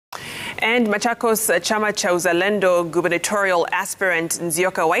And Machakos Chama cha Uzalendo gubernatorial aspirant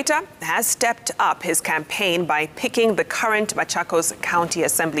Nzioka Waita has stepped up his campaign by picking the current Machakos County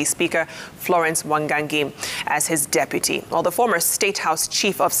Assembly Speaker Florence Mwangangi as his deputy. While the former State House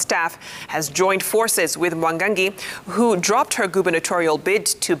Chief of Staff has joined forces with Mwangangi, who dropped her gubernatorial bid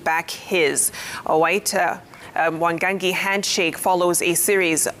to back his. Waita-Mwangangi handshake follows a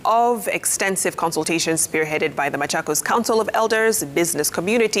series of extensive consultations spearheaded by the Machakos Council of Elders, business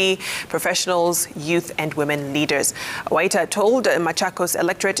community, professionals, youth and women leaders. Waita told Machakos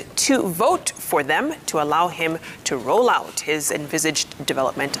electorate to vote for them to allow him to roll out his envisaged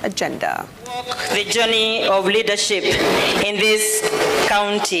development agenda. The journey of leadership in this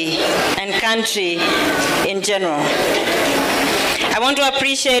county and country in general. I want to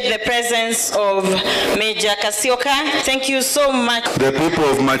appreciate the presence of Major Kasioka. Thank you so much. The people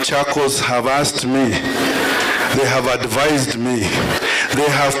of Machakos have asked me, they have advised me, they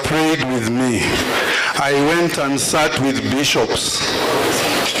have prayed with me. I went and sat with bishops.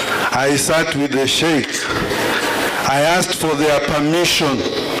 I sat with the sheikh. I asked for their permission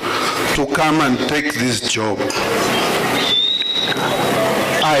to come and take this job.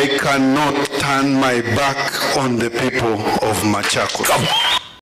 I cannot turn my back on the people of Machakos.